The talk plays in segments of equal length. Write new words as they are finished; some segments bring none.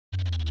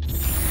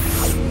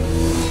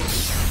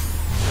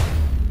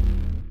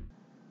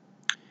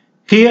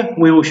Here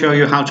we will show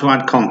you how to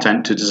add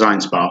content to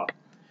DesignSpark.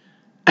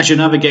 As you're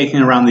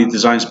navigating around the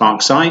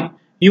DesignSpark site,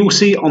 you will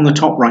see on the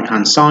top right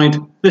hand side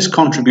this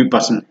contribute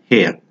button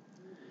here.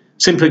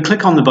 Simply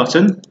click on the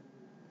button.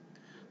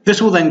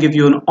 This will then give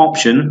you an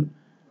option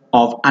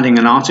of adding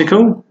an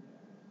article,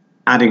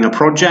 adding a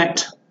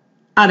project,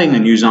 adding a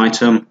news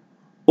item,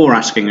 or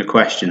asking a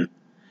question.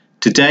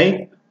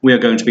 Today we are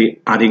going to be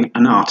adding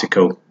an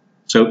article.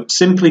 So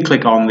simply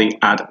click on the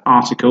Add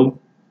Article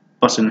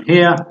button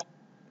here.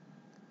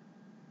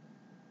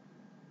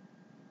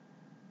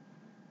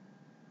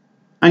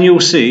 And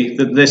you'll see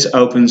that this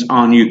opens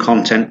our new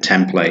content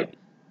template.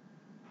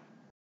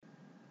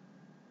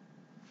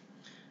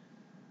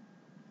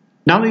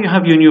 Now that you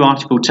have your new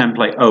article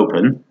template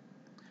open,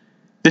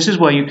 this is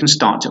where you can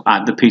start to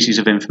add the pieces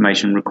of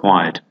information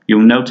required.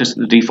 You'll notice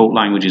that the default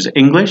language is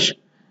English.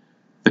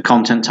 The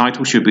content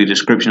title should be a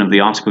description of the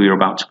article you're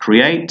about to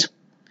create.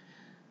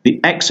 The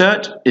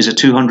excerpt is a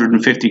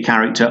 250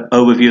 character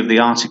overview of the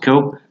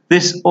article.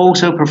 This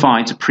also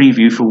provides a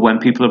preview for when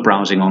people are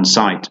browsing on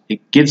site.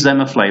 It gives them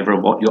a flavour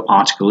of what your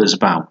article is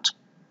about.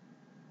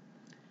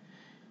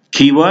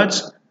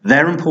 Keywords,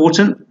 they're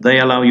important. They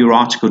allow your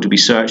article to be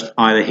searched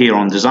either here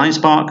on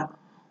DesignSpark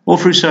or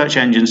through search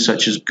engines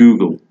such as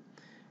Google.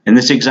 In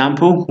this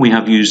example, we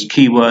have used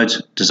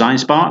keywords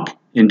DesignSpark,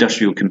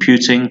 industrial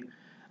computing,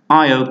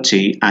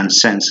 IoT and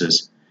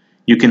sensors.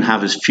 You can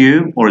have as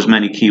few or as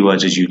many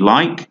keywords as you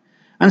like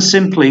and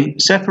simply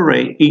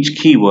separate each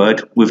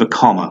keyword with a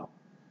comma.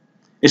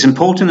 It's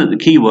important that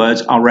the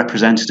keywords are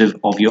representative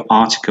of your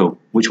article,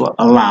 which will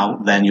allow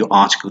then your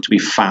article to be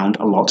found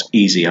a lot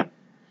easier.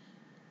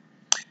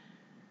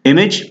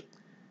 Image.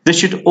 This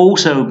should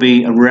also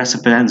be a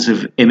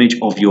representative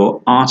image of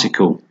your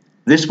article.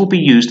 This will be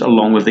used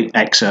along with the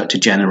excerpt to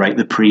generate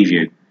the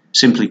preview.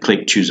 Simply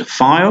click Choose a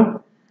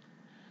File,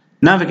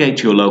 navigate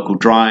to your local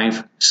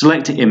drive,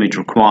 select the image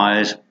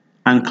required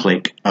and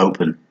click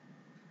Open.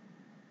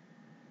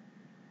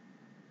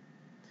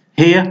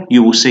 Here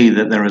you will see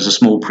that there is a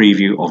small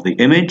preview of the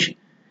image.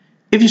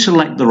 If you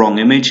select the wrong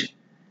image,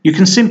 you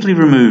can simply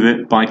remove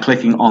it by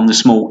clicking on the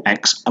small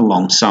X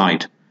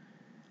alongside,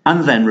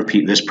 and then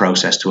repeat this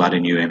process to add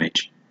a new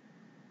image.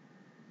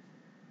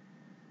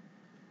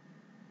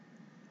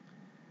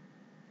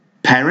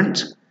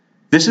 Parent.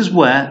 This is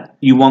where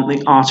you want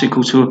the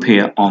article to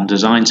appear on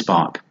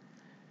DesignSpark.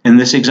 In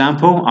this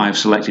example, I have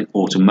selected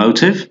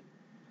automotive.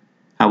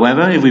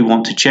 However, if we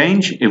want to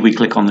change, if we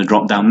click on the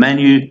drop-down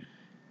menu,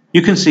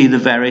 you can see the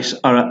various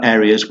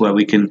areas where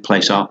we can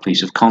place our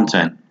piece of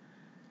content.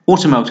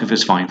 Automotive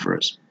is fine for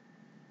us.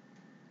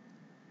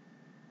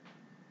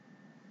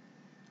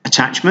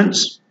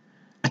 Attachments.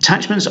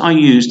 Attachments are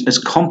used as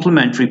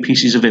complementary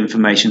pieces of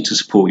information to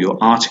support your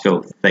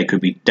article. They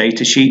could be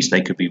data sheets,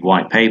 they could be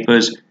white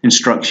papers,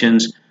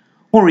 instructions,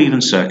 or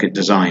even circuit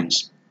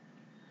designs.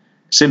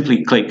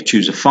 Simply click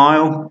Choose a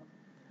File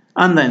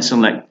and then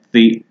select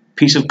the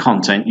piece of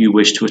content you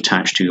wish to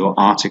attach to your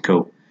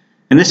article.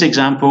 In this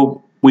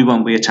example, we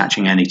won't be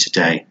attaching any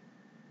today.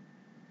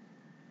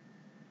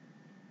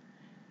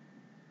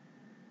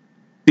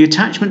 The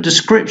attachment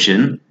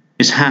description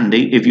is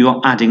handy if you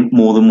are adding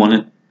more than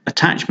one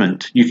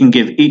attachment. You can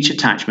give each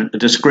attachment a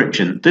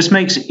description. This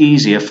makes it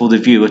easier for the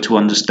viewer to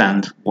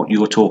understand what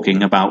you are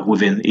talking about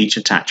within each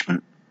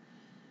attachment.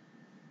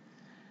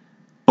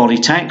 Body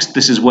text,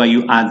 this is where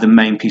you add the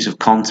main piece of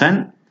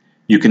content.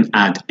 You can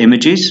add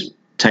images,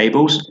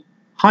 tables,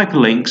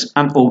 hyperlinks,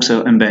 and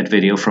also embed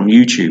video from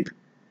YouTube.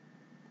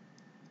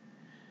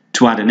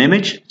 To add an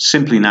image,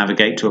 simply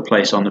navigate to a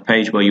place on the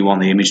page where you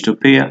want the image to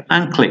appear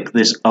and click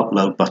this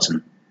Upload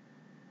button.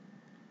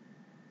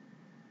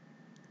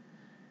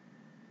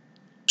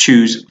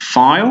 Choose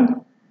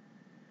File.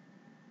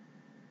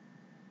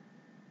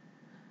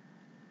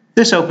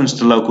 This opens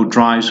the local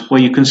drives where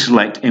you can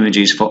select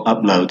images for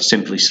upload.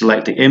 Simply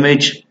select the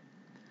image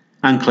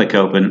and click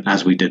Open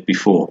as we did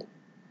before.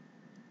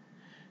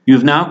 You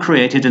have now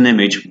created an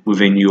image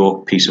within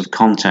your piece of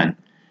content.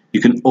 You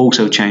can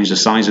also change the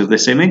size of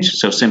this image,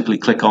 so simply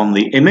click on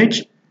the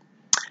image,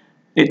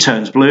 it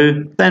turns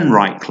blue, then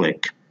right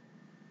click.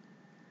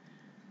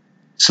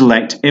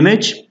 Select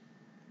Image,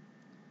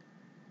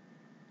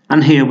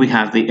 and here we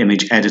have the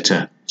image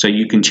editor. So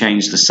you can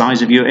change the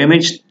size of your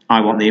image. I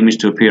want the image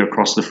to appear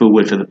across the full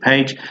width of the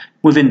page.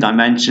 Within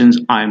dimensions,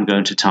 I am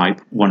going to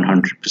type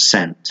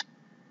 100%.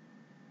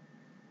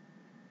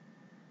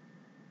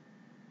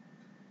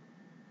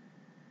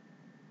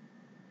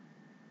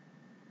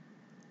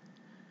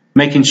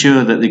 Making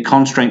sure that the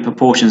constraint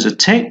proportions are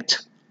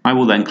ticked, I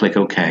will then click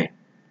OK.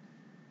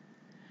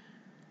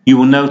 You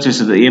will notice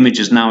that the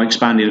image is now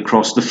expanded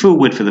across the full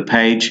width of the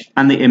page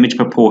and the image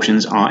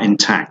proportions are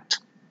intact.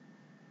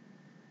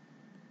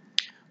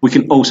 We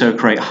can also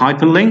create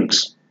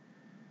hyperlinks,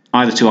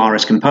 either to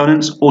RS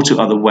Components or to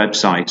other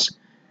websites.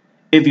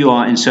 If you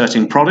are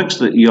inserting products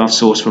that you have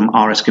sourced from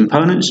RS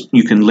Components,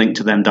 you can link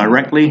to them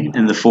directly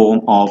in the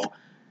form of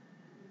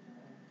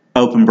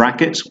open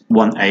brackets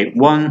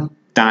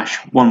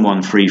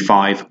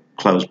 181-1135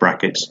 close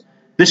brackets.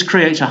 This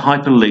creates a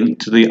hyperlink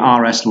to the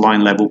RS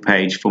line level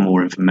page for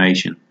more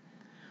information.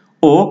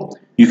 Or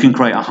you can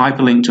create a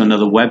hyperlink to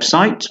another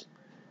website.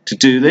 To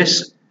do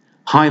this,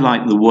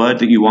 highlight the word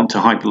that you want to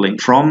hyperlink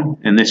from,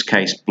 in this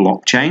case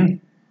blockchain.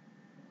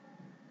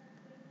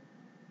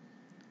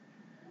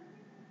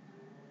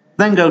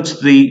 Then go to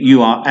the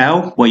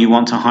URL where you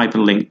want to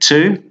hyperlink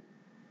to.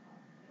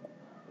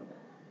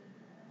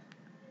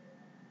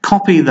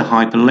 Copy the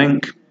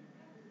hyperlink.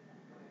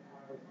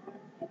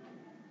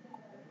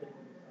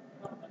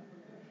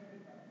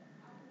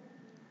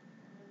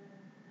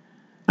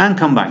 And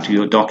come back to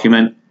your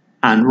document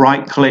and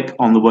right-click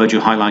on the word you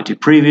highlighted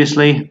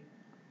previously.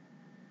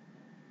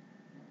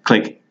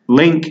 Click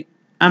Link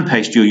and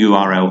paste your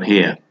URL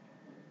here.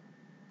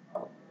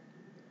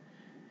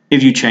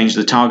 If you change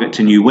the target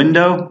to New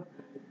Window,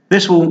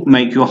 this will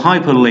make your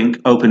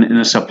hyperlink open in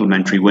a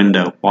supplementary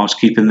window whilst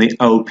keeping the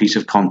old piece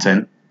of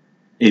content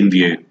in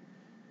view.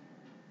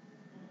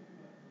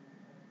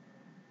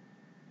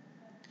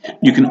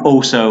 You can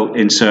also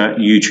insert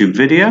YouTube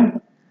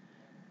video.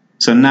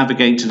 So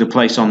navigate to the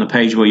place on the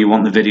page where you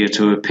want the video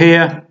to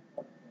appear.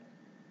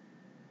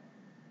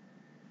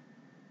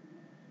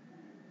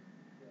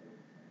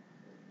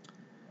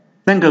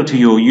 Then go to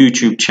your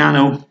YouTube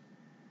channel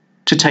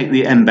to take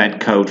the embed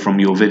code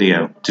from your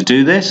video. To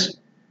do this,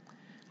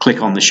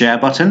 click on the Share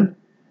button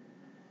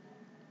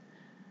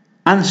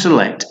and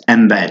select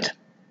Embed.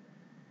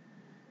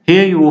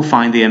 Here you will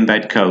find the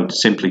embed code.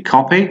 Simply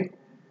copy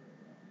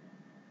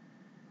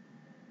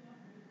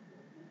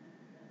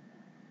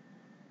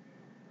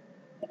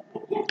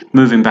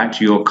moving back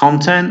to your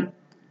content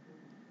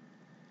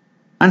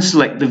and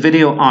select the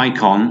video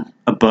icon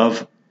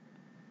above.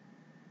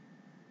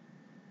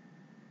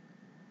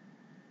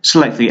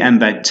 Select the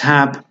Embed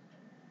tab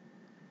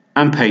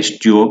and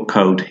paste your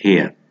code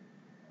here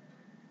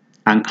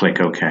and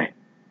click OK.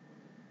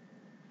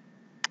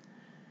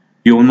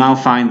 You will now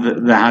find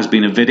that there has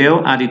been a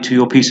video added to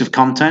your piece of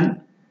content.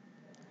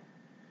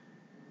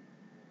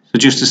 So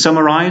just to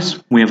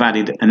summarize, we have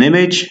added an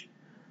image.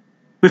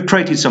 We've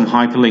created some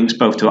hyperlinks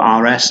both to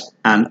RS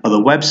and other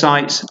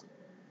websites,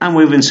 and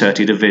we've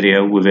inserted a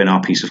video within our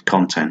piece of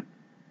content.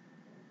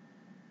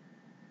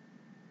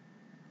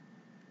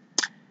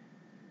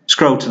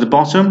 Scroll to the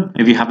bottom.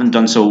 If you haven't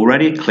done so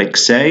already, click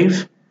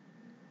Save.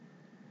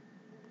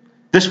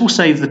 This will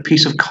save the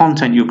piece of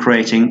content you're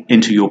creating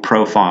into your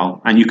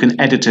profile, and you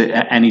can edit it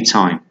at any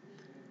time.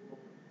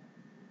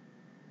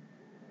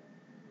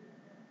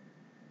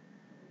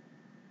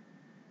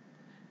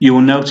 You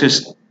will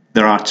notice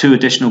there are two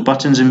additional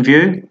buttons in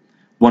View.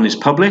 One is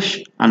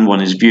Publish and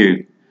one is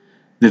View.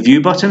 The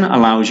View button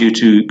allows you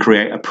to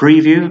create a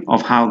preview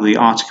of how the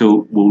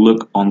article will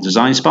look on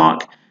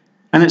DesignSpark,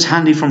 and it's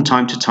handy from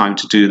time to time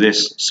to do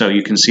this so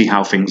you can see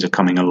how things are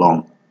coming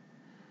along.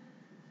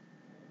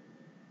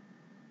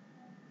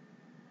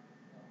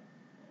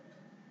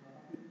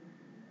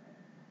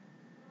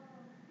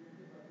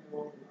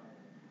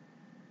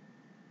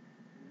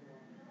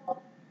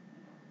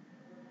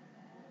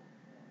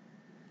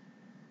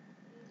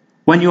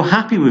 When you're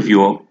happy with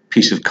your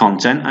piece of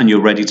content and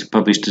you're ready to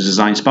publish to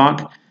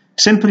DesignSpark,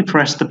 simply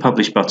press the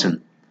Publish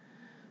button.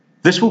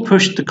 This will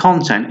push the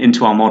content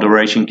into our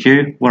moderation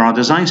queue, where our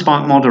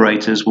DesignSpark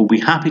moderators will be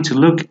happy to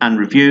look and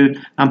review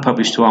and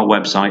publish to our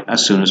website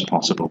as soon as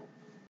possible.